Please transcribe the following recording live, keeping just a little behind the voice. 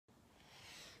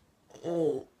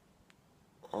Oh,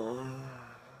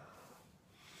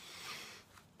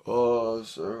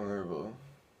 so hungover.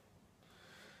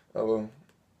 Oh well,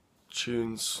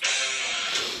 tunes.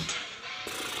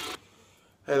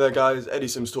 Hey there guys, Eddie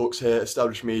Sims Talks here,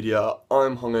 Established Media.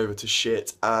 I'm hungover to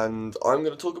shit and I'm going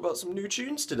to talk about some new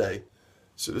tunes today.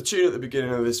 So the tune at the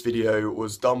beginning of this video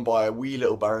was done by a wee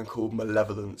little band called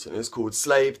Malevolence and it's called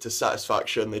Slave to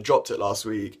Satisfaction. They dropped it last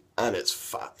week and it's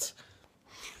fat.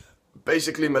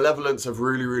 Basically, Malevolence have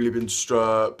really been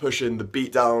pushing the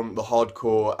beatdown, the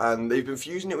hardcore, and they've been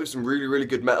fusing it with some really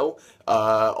good metal.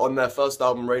 On their first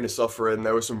album, Reign of Suffering,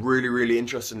 there were some really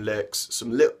interesting licks,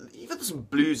 even some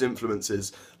blues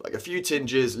influences, like a few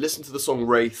tinges. Listen to the song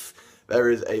Wraith.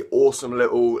 There is a awesome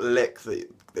little lick that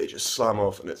they just slam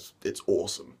off, and it's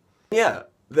awesome. Yeah.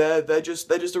 They're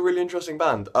just a really interesting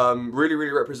band. Really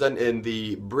representing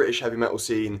the British heavy metal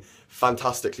scene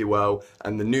fantastically well,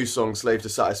 and the new song Slave to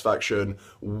Satisfaction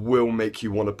will make you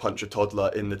want to punch a toddler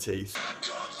in the teeth.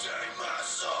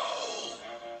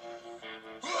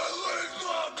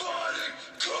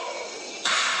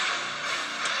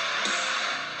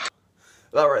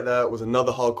 That right there was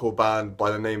another hardcore band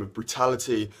by the name of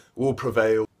Brutality will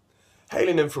Prevail.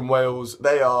 Hailing in from Wales,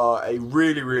 they are a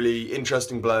really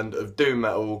interesting blend of doom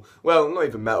metal. Well, not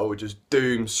even metal, just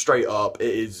doom straight up.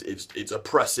 It's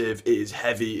oppressive, it is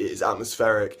heavy, it is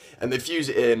atmospheric, and they fuse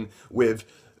it in with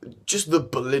just the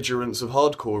belligerence of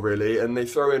hardcore really, and they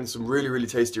throw in some really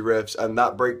tasty riffs, and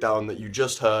that breakdown that you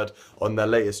just heard on their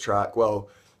latest track, well,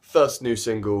 first new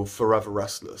single, Forever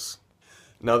Restless.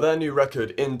 Now their new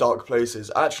record, In Dark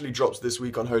Places, actually drops this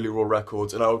week on Holy Raw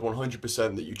Records, and I would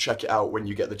 100% that you check it out when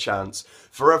you get the chance.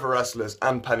 Forever Restless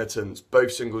and Penitence,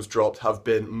 both singles dropped, have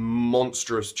been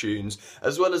monstrous tunes,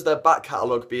 as well as their back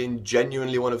catalogue being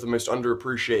genuinely one of the most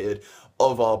underappreciated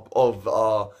of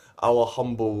our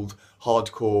humbled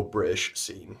hardcore British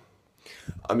scene.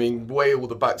 I mean, way all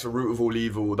the back to Root of All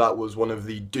Evil, that was one of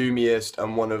the doomiest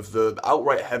and one of the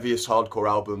outright heaviest hardcore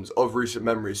albums of recent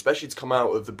memory, especially to come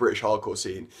out of the British hardcore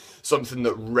scene. Something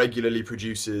that regularly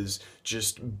produces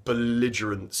just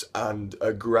belligerence and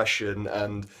aggression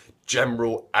and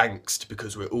general angst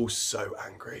because we're all so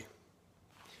angry.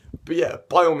 But yeah,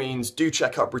 by all means, do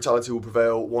check out Brutality will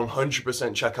Prevail,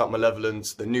 100% check out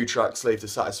Malevolence, the new track Slave to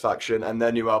Satisfaction, and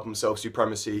their new album Self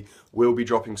Supremacy will be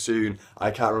dropping soon.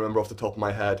 I can't remember off the top of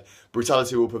my head.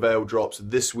 Brutality will Prevail drops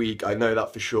this week, I know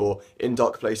that for sure, In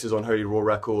Dark Places on Holy Raw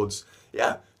Records.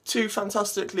 Yeah, two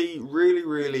fantastically,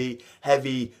 really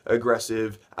heavy,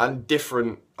 aggressive, and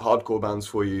different hardcore bands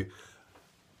for you.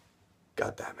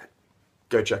 God damn it.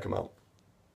 Go check them out.